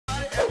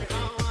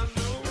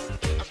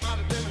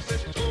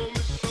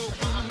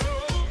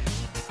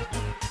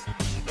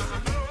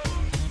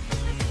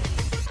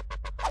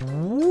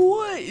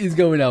is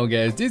going on,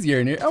 guys? This is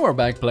Unioncraft, and we're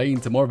back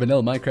playing some more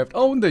vanilla Minecraft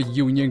on the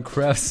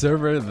Unioncraft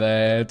server.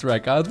 That's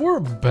right, guys, we're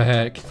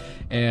back.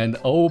 And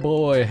oh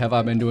boy, have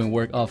I been doing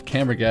work off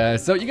camera,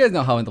 guys. So you guys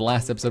know how in the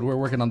last episode we were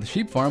working on the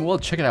sheep farm. Well,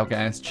 check it out,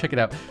 guys, check it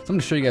out. So I'm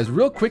gonna show you guys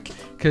real quick,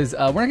 because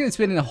we're not gonna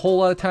spend a whole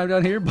lot of time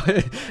down here,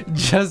 but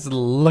just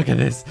look at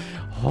this.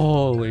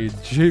 Holy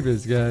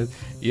jeebus, guys.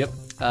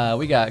 Yep,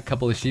 we got a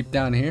couple of sheep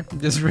down here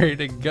just ready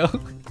to go.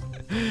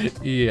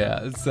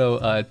 Yeah,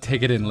 so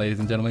take it in, ladies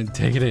and gentlemen,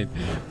 take it in.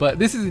 But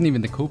this isn't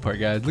even the cool part,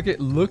 guys.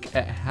 Look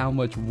at how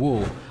much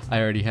wool I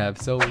already have.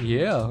 So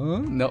yeah,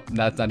 nope,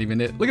 that's not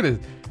even it. Look at this,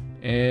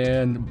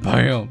 and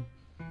bam.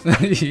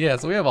 Yeah,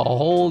 so we have a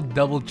whole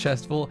double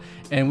chest full,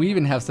 and we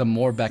even have some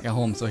more back at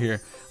home. So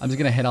here, I'm just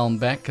gonna head on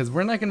back, because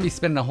we're not gonna be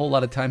spending a whole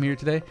lot of time here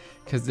today,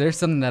 because there's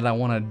something that I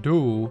want to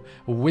do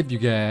with you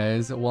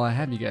guys while I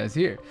have you guys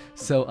here.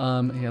 So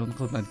yeah, let me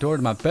close my door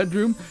to my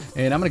bedroom,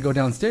 and I'm gonna go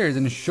downstairs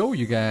and show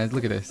you guys.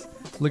 Look at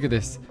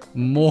this,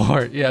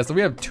 more. Yeah, so we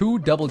have 2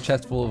 double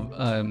chests full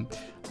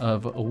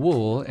of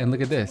wool, and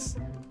look at this,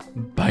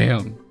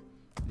 bam.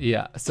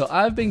 Yeah, so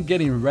I've been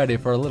getting ready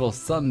for a little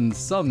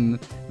something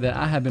that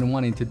I have been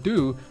wanting to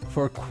do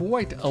for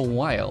quite a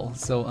while.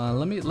 So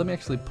let me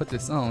actually put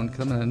this on,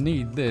 because I'm gonna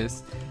need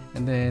this,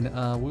 and then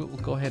we'll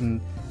go ahead and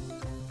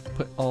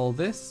put all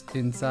this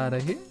inside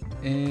of here,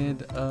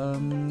 and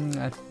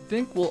I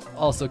think we'll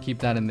also keep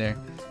that in there.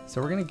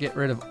 So we're gonna get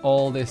rid of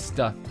all this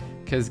stuff,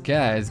 because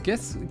guys,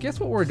 guess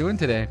what we're doing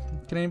today?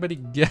 Can anybody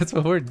guess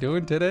what we're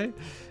doing today?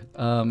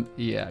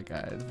 Yeah,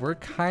 guys, we're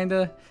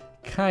kinda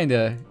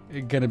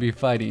gonna be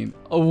fighting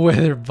a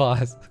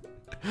Witherboss.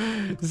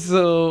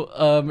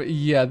 So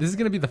yeah, this is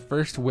gonna be the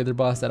first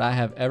Witherboss that I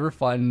have ever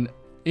fought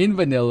in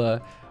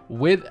vanilla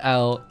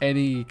without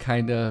any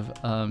kind of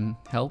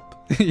help.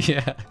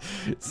 Yeah,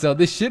 so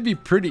this should be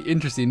pretty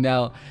interesting.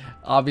 Now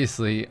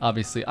obviously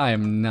I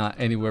am not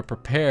anywhere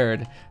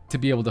prepared to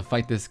be able to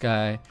fight this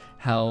guy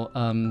how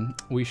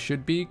we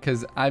should be,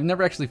 because I've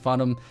never actually fought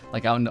him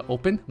like out in the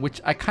open,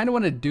 which I kind of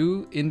want to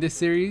do in this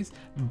series,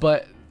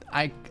 but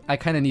I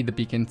kind of need the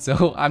beacon,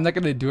 so I'm not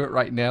gonna do it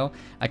right now.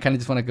 I kind of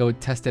just want to go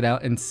test it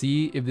out and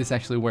see if this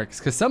actually works,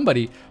 because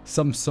somebody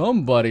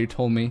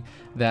told me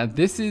that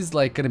this is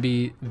like gonna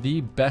be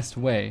the best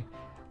way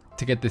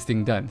to get this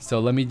thing done.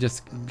 So let me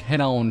just head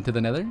on to the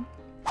nether.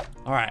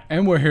 Alright,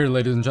 and we're here,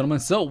 ladies and gentlemen.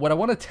 So what I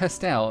want to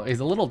test out is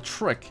a little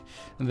trick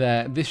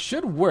that this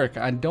should work.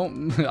 I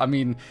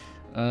mean,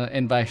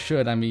 and by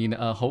should, I mean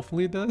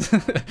hopefully it does,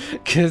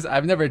 because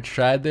I've never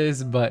tried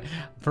this, but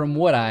from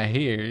what I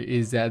hear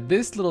is that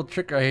this little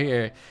trick right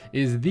here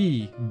is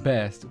the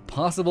best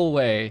possible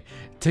way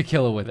to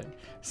kill a wither.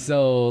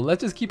 So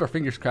let's just keep our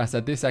fingers crossed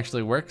that this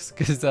actually works,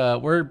 because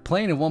we're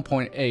playing in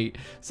 1.8,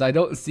 so I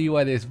don't see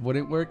why this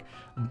wouldn't work.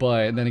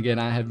 But then again,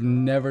 I have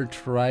never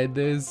tried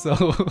this,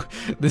 so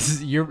this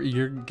is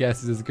your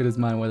guess is as good as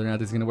mine whether or not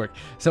this is gonna work.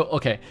 So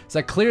okay, so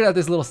I cleared out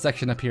this little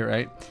section up here,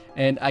 right?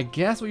 And I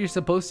guess what you're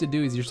supposed to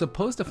do is you're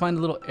supposed to find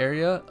a little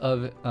area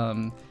of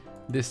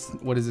this,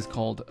 what is this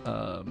called?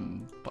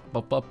 I'm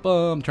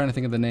trying to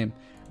think of the name.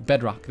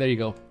 Bedrock. There you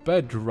go,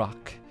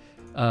 bedrock.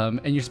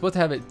 And you're supposed to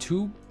have it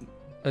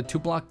a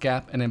 2-block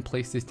gap, and then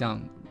place this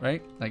down,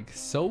 right? Like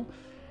so.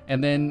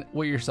 And then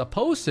what you're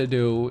supposed to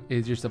do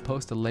is you're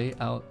supposed to lay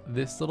out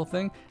this little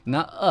thing,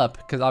 not up,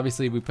 because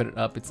obviously if we put it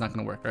up, it's not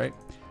gonna work, right?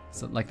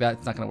 So like that,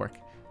 it's not gonna work.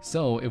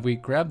 So if we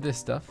grab this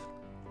stuff,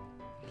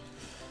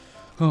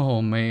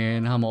 oh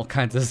man, I'm all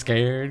kinds of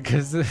scared,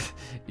 because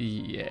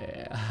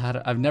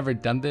yeah, I've never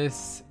done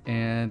this,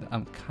 and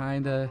I'm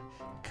kinda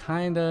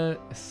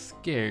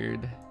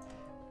scared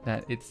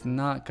that it's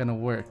not gonna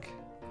work.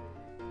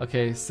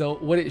 Okay, so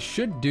what it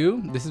should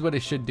do, this is what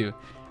it should do.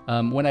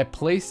 When I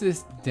place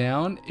this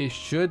down, it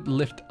should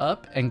lift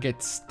up and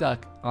get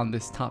stuck on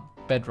this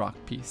top bedrock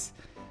piece.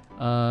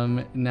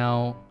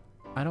 Now,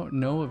 I don't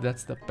know if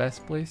that's the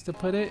best place to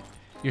put it.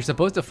 You're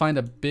supposed to find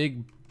a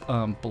big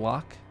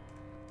block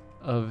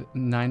of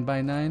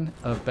 9x9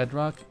 of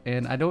bedrock,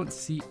 and I don't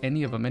see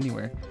any of them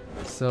anywhere.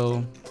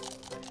 So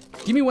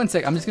give me 1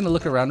 sec. I'm just gonna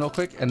look around real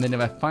quick, and then if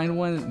I find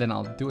one, then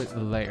I'll do it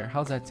later.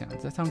 How's that sound?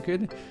 Does that sound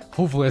good?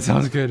 Hopefully it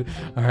sounds good.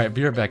 All right,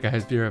 be right back,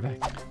 guys. Be right back.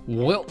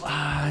 Well,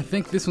 I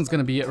think this one's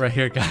gonna be it right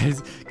here,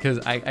 guys, because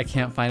I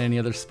can't find any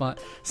other spot.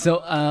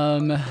 So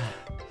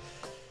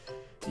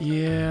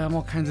yeah, I'm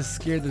all kinds of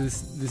scared that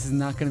this is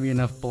not gonna be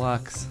enough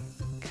blocks.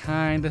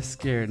 Kinda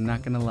scared,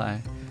 not gonna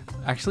lie.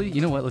 Actually, you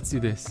know what? Let's do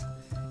this.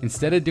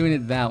 Instead of doing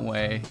it that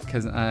way,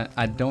 because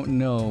I don't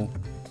know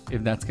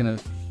if that's gonna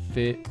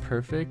fit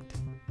perfect.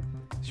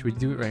 Should we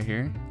do it right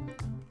here?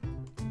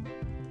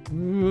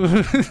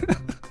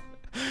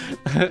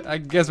 I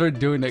guess we're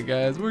doing it,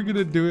 guys. We're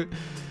gonna do it.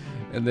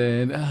 And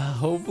then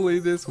hopefully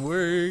this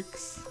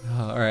works.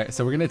 Alright,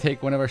 so we're gonna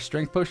take one of our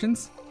strength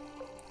potions.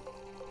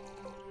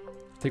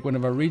 Take one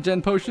of our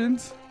regen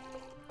potions.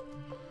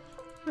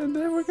 And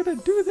then we're gonna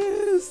do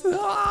this.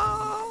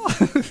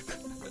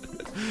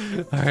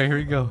 Alright, here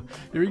we go.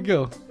 Here we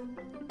go.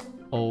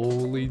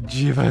 Holy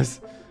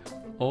jeebus.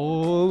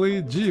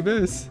 Holy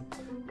jeebus.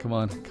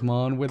 Come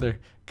on, Wither.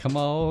 Come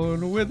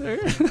on, Wither.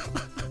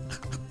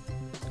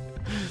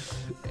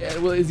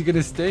 Well, is he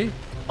gonna stay?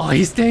 Oh,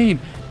 he's staying.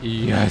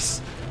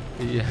 Yes.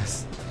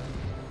 Yes.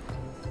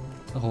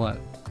 Hold on.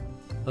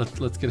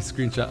 Let's get a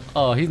screenshot.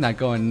 Oh, he's not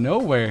going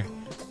nowhere.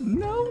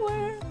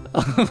 Nowhere.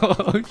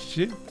 Oh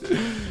shit.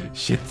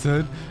 Shit,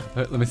 son.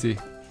 Let me see.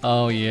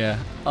 Oh yeah.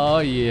 Oh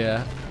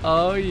yeah.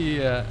 Oh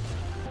yeah.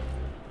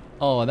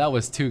 Oh, that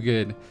was too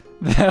good.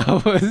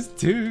 That was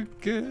too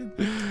good.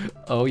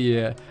 Oh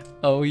yeah.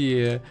 Oh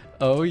yeah.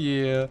 Oh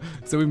yeah.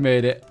 So we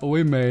made it.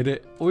 We made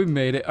it. We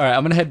made it. All right,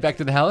 I'm gonna head back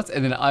to the house,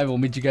 and then I will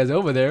meet you guys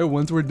over there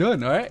once we're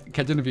done. All right,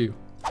 catch you in a few.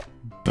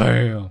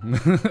 Bam.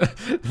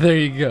 There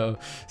you go.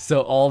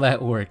 So all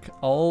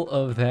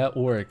of that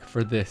work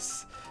for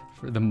this,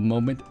 for the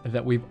moment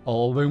that we've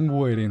all been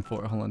waiting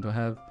for. Hold on, do I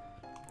have?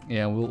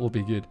 Yeah, we'll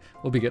be good.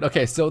 We'll be good.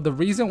 Okay, so the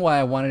reason why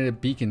I wanted a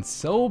beacon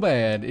so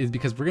bad is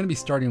because we're gonna be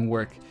starting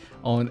work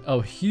on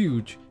a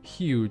huge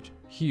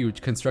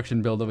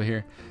construction build over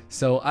here.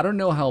 So I don't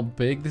know how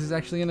big this is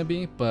actually gonna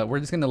be, but we're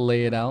just gonna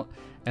lay it out,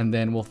 and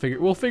then we'll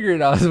figure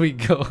it out as we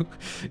go.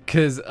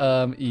 Cause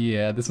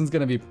yeah, this one's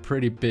gonna be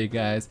pretty big,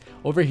 guys.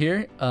 Over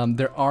here,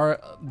 there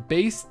are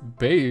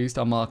based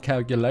on my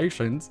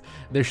calculations,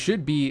 there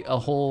should be a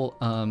whole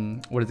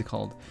what is it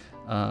called?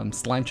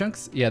 Slime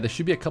chunks. Yeah, there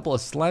should be a couple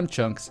of slime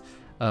chunks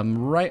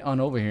right on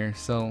over here.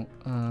 So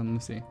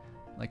let's see,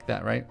 like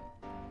that, right?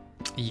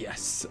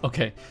 Yes.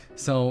 Okay.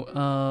 So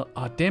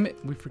oh damn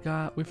it, we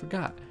forgot. Let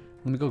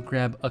me go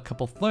grab a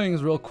couple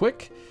things real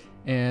quick,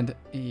 and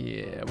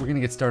yeah, we're gonna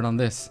get started on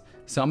this.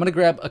 So I'm gonna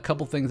grab a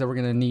couple things that we're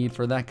gonna need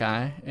for that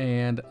guy,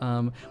 and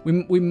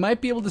we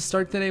might be able to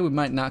start today, we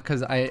might not,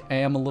 because I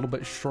am a little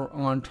bit short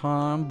on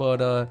time,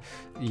 but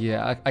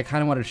yeah, I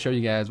kind of wanted to show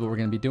you guys what we're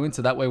gonna be doing,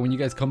 so that way when you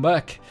guys come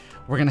back,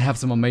 we're gonna have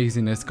some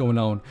amazingness going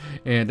on,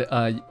 and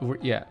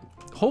yeah,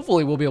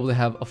 hopefully we'll be able to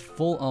have a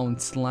full-on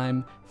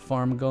slime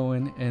farm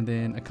going, and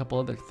then a couple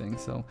other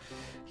things. So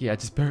yeah,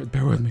 just bear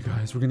with me,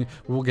 guys.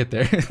 We'll get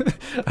there.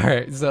 All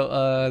right,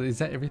 so is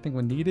that everything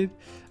we needed?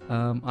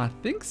 I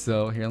think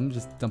so. Here, let me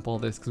just dump all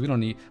this, because we don't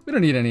need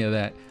any of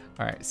that.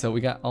 All right, so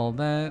we got all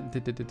that,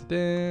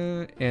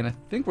 and I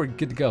think we're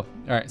good to go.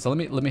 All right, so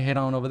let me head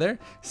on over there,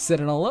 set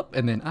it all up,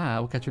 and then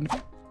we'll catch you in a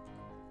few.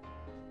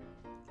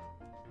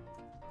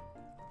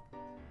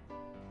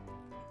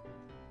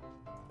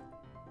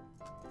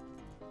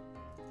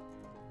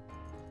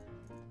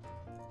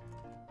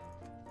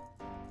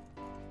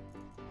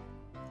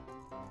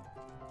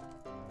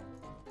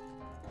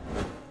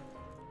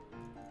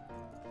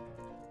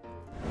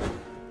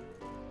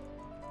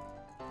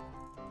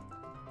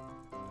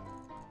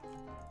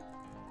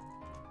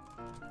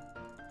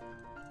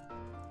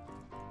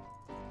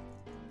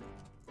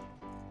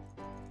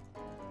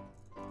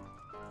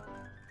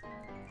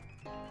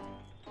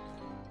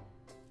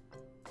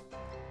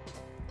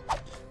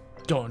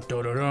 Dun,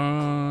 dun, dun,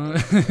 dun.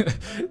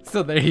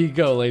 So there you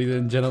go, ladies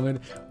and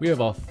gentlemen. We have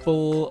a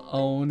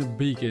full-on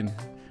beacon,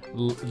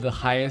 the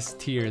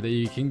highest tier that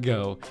you can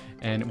go,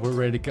 and we're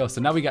ready to go.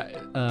 So now we got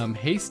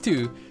haste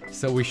 2,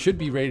 so we should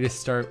be ready to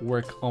start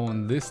work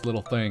on this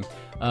little thing.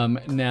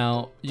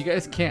 Now you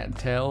guys can't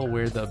tell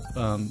where the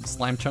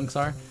slime chunks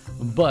are,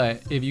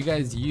 but if you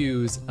guys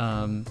use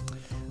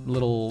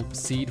little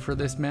seed for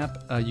this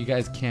map, you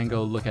guys can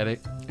go look at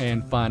it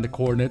and find the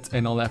coordinates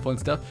and all that fun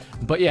stuff.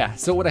 But yeah,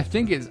 so what I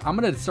think is I'm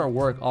gonna start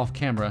work off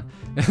camera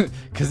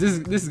because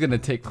this is gonna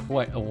take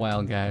quite a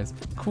while, guys,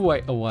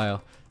 quite a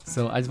while.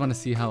 So I just want to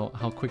see how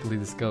quickly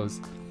this goes,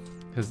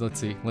 because let's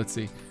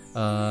see.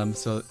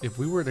 So if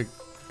we were to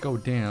go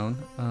down,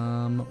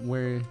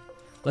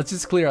 let's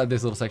just clear out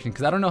this little section,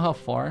 because I don't know how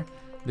far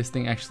this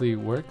thing actually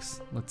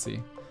works. Let's see.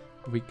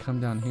 If we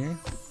come down here.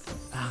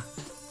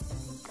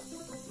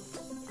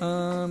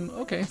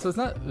 Okay, so it's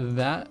not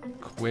that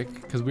quick,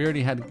 because we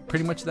already had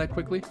pretty much that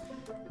quickly.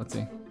 Let's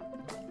see.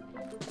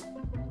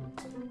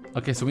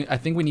 Okay, so I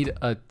think we need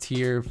a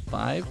tier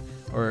 5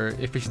 or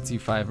efficiency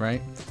 5,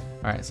 right?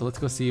 All right, so let's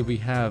go see if we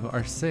have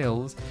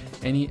ourselves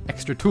any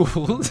extra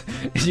tools.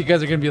 You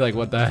guys are gonna be like,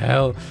 what the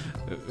hell?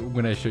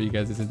 When I show you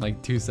guys this in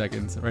like 2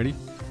 seconds. Ready?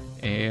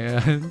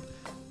 And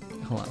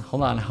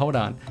hold on.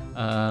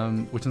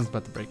 Which one's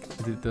about to break?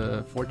 Is it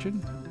the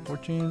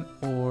fortune,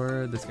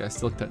 or this guy,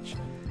 silk touch?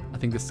 I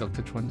think the silk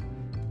touch one.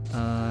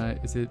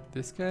 Is it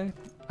this guy?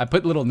 I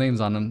put little names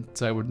on them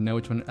so I would know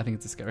which one. I think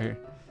it's this guy right here.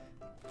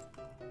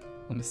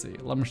 Let me see.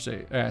 All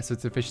right, so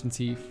it's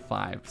efficiency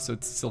 5, so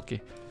it's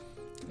silky.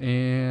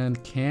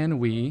 And can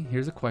we,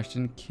 here's a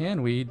question,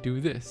 can we do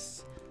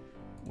this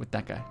with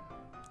that guy?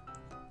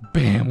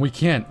 Bam, we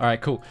can. All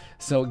right, cool.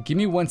 So give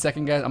me 1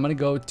 second, guys. I'm gonna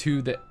go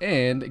to the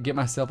end, get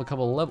myself a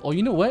couple of levels. Oh,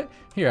 you know what?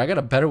 Here, I got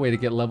a better way to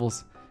get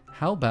levels.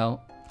 How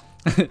about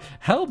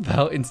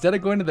instead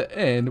of going to the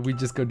end, we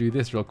just go do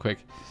this real quick.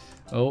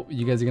 Oh,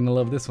 you guys are gonna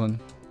love this one,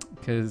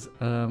 because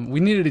we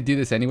needed to do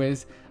this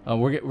anyways.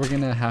 We're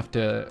gonna have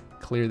to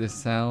clear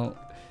this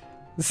out.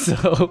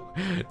 So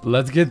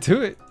let's get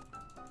to it.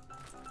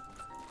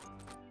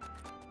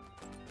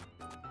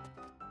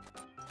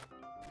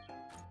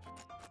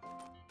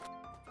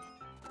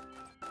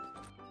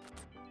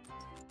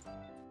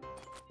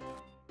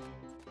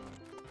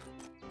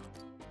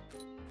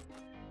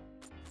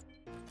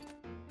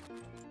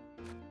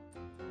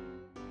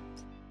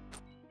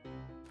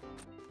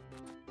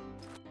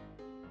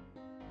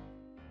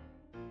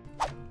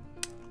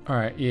 All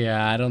right,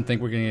 yeah, I don't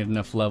think we're gonna get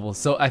enough levels.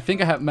 So I think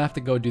I have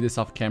to go do this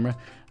off camera.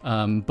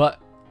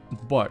 But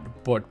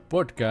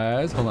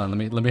guys, hold on,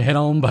 let me head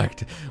on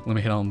back. Let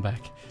me head on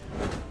back.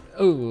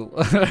 Oh,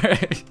 all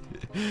right.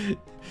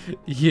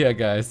 Yeah,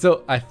 guys,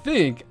 so I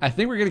think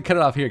we're gonna cut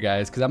it off here,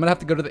 guys, because I'm gonna have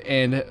to go to the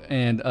end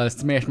and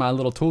smash my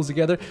little tools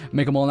together,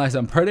 make them all nice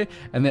and pretty,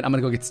 and then I'm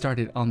gonna go get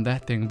started on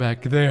that thing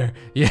back there.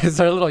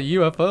 Yes, our little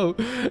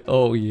UFO.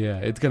 Oh yeah,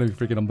 it's gonna be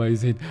freaking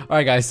amazing. All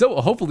right, guys, so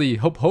hopefully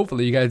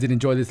you guys did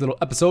enjoy this little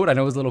episode. I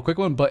know it was a little quick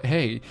one, but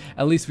hey,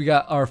 at least we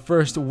got our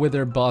first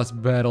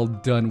Witherboss battle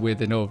done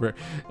with and over,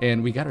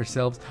 and we got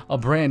ourselves a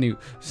brand new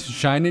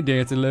shiny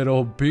dancing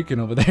little beacon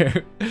over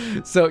there.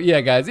 So yeah,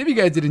 guys, if you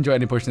guys did enjoy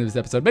any portion of this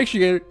episode, make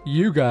sure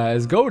you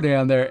guys go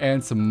down there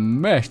and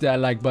smash that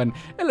like button.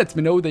 It lets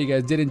me know that you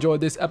guys did enjoy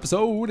this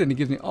episode, and it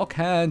gives me all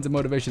kinds of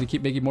motivation to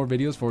keep making more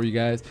videos for you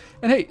guys.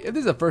 And hey, if this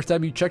is the first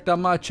time you checked out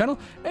my channel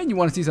and you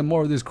want to see some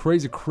more of this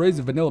crazy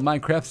vanilla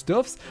Minecraft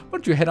stuffs, why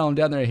don't you head on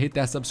down there and hit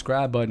that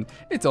subscribe button.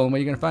 It's the only way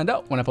you're gonna find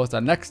out when I post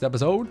our next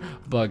episode.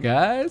 But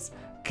guys,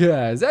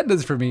 that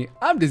does it for me.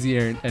 I'm Dizzy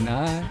Aaron, and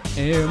I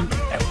am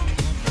out.